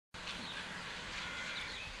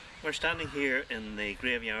We're standing here in the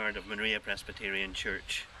graveyard of Monreagh Presbyterian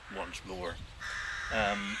Church once more,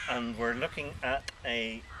 and we're looking at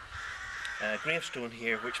a gravestone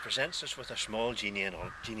here which presents us with a small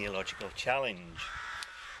genealogical challenge.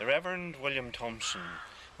 The Rev William Thompson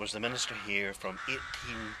was the minister here from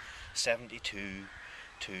 1872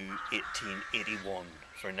 to 1881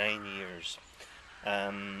 for 9 years.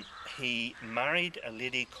 He married a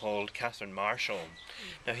lady called Catherine Marshall.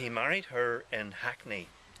 Now he married her in Hackney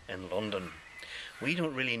in London. We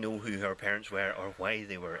don't really know who her parents were or why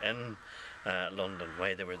they were in London,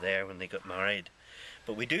 why they were there when they got married.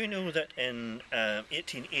 But we do know that in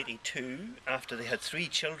 1882, after they had 3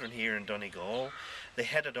 children here in Donegal, they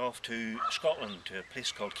headed off to Scotland, to a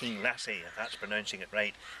place called Kinglassie, if that's pronouncing it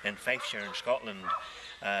right, in Fifeshire in Scotland,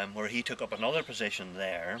 where he took up another position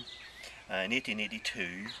there in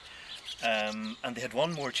 1882. And they had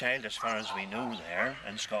 1 more child as far as we know there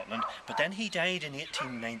in Scotland, but then he died in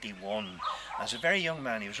 1891 as a very young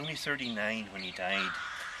man. He was only 39 when he died,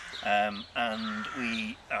 and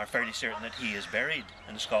we are fairly certain that he is buried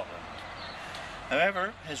in Scotland.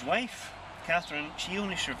 However, his wife Catherine, she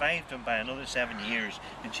only survived him by another 7 years,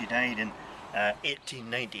 and she died in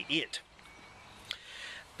 1898.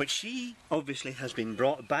 But she obviously has been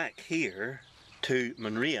brought back here to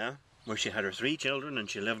Monreagh, where she had her 3 children and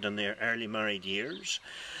she lived in their early married years,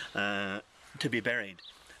 to be buried.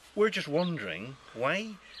 We're just wondering,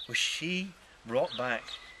 why was she brought back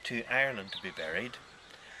to Ireland to be buried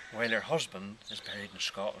while her husband is buried in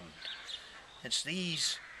Scotland? It's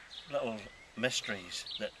these little mysteries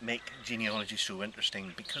that make genealogy so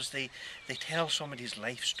interesting, because they tell somebody's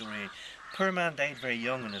life story. Poor man died very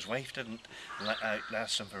young and his wife didn't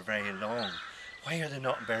outlast him for very long. Why are they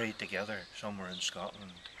not buried together somewhere in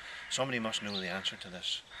Scotland? Somebody must know the answer to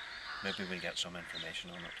this. Maybe we'll get some information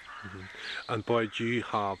on it. Mm-hmm. And Boyd, you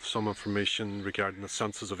have some information regarding the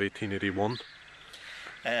census of 1881?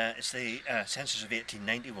 It's the census of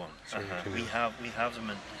 1891. We have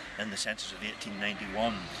them in the census of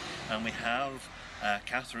 1891, and we have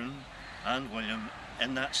Catherine and William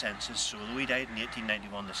in that census. So though he died in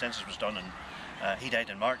 1891, the census was done in he died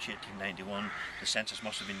in March 1891. The census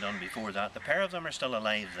must have been done before that. The pair of them are still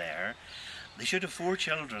alive there. They should have 4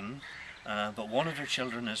 children, but one of their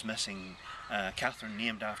children is missing. Catherine,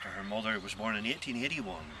 named after her mother, was born in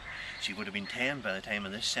 1881. She would have been 10 by the time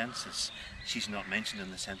of this census. She's not mentioned in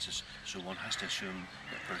the census, so one has to assume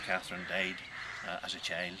that poor Catherine died as a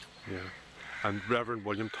child. Yeah. And Rev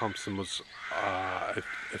William Thompson was, I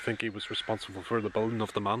think he was responsible for the building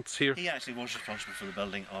of the manse here? He actually was responsible for the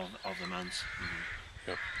building of the manse.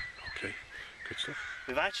 Mm-hmm. Yeah, okay, good stuff.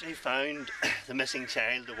 We've actually found the missing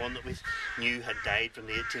child, the one that we knew had died from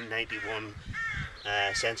the 1891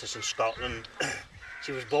 census in Scotland.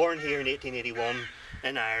 She was born here in 1881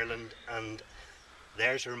 in Ireland, and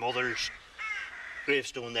there's her mother's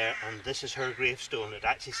gravestone there, and this is her gravestone. It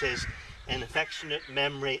actually says, "In affectionate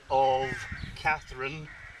memory of Catherine,"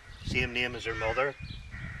 same name as her mother,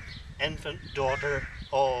 "infant daughter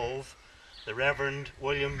of the Reverend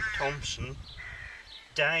William Thompson,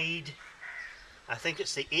 died," I think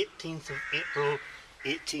it's the 18th of April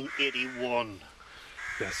 1881.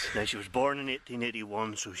 Yes. Now she was born in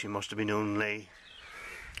 1881, so she must have been only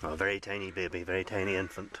a very tiny baby, very tiny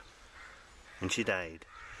infant, and she died.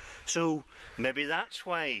 So maybe that's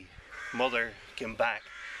why Mother came back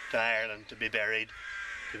to Ireland to be buried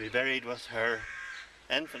with her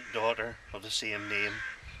infant daughter of the same name.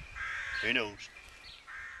 Who knows?